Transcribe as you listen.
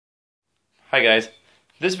Hi guys,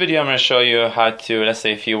 this video I'm going to show you how to, let's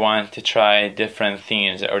say if you want to try different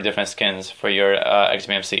themes or different skins for your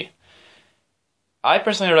XBMC. I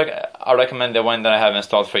personally I recommend the one that I have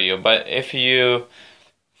installed for you, but if you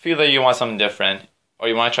feel that you want something different or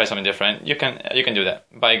you want to try something different, you can do that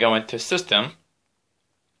by going to System,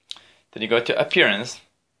 then you go to Appearance,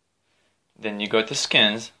 then you go to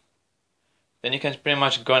Skins, then you can pretty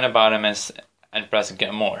much go on the bottom and press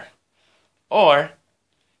Get More. Or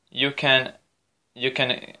you can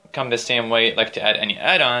come the same way, like to add any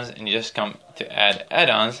add-ons, and you just come to Add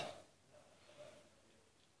Add-ons,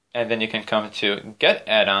 and then you can come to Get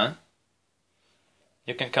Add-on.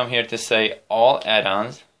 You can come here to say All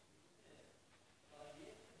Add-ons,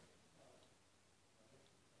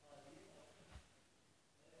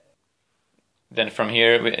 then from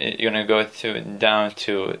here you're gonna go down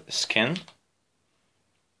to Skin.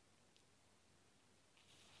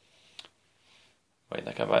 Wait,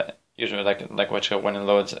 usually when it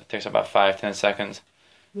loads, it takes about 5-10 seconds.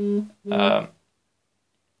 Then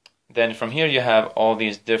from here you have all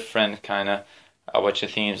these different kind of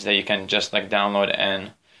themes that you can just download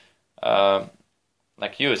and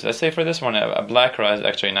use. Let's say for this one, a black raw is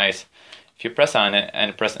actually nice. If you press on it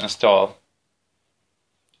and press install,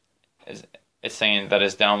 it's saying that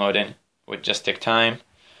it's downloading. It would just take time.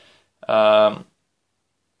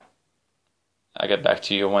 I'll get back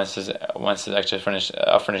to you once it's actually finished.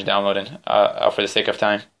 I'll finish downloading for the sake of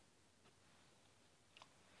time.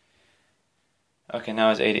 Okay,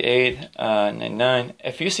 now it's 88.99.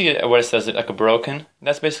 If you see where it says like a broken,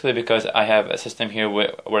 that's basically because I have a system here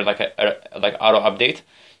where like auto update.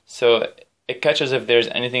 So it catches if there's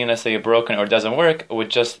anything, let's say, broken or doesn't work, it would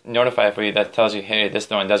just notify for you that tells you, hey, this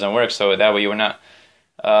one doesn't work. So that way you will not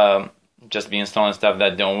just be installing stuff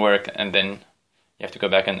that don't work and then you have to go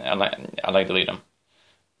back and delete them.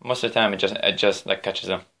 Most of the time, it just catches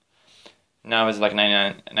them. Now it's like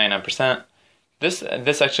 99%.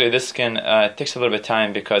 This skin takes a little bit of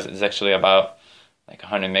time because it's actually about like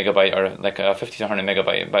 100 megabyte or like 50 to 100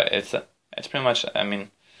 megabyte. But it's pretty much, I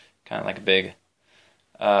mean, kind of like big.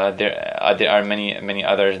 There are many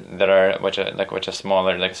others that are which are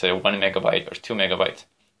smaller, like say 1 megabyte or 2 megabytes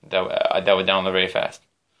that would download very fast.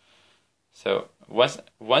 So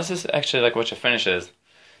once this actually finishes,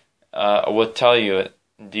 will tell you,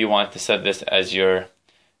 do you want to set this as your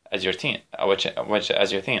theme,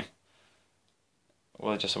 as your theme.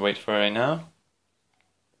 We'll just wait for it right now,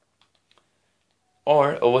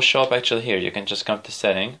 or it will show up actually here. You can just come to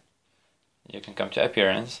Setting, you can come to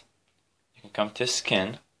Appearance, you can come to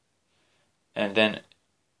Skin, and then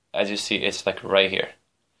as you see, it's like right here.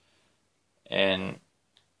 And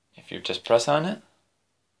if you just press on it.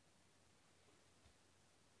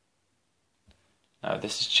 Now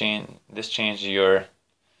this changed your,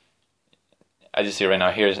 as you see right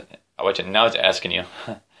now, now it's asking you,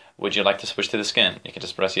 would you like to switch to the skin? You can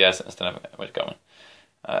just press yes instead of going.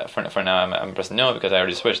 For now, I'm pressing no because I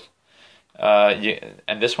already switched.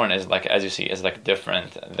 And this one is as you see, is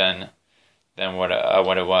different than what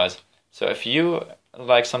it was. So if you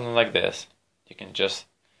like something like this, you can just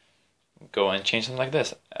go and change something like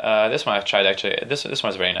this. This one I've tried actually. This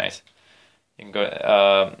one's very nice. You can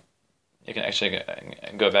go. You can actually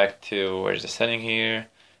go back to where's the setting here,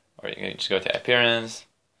 or you can just go to Appearance,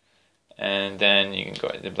 and then you can go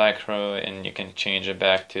to the black row and you can change it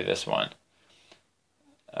back to this one.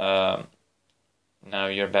 Now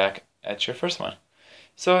you're back at your first one.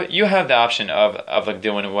 So you have the option of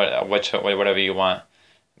doing whatever you want,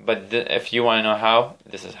 but if you want to know how,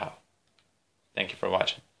 this is how. Thank you for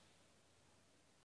watching.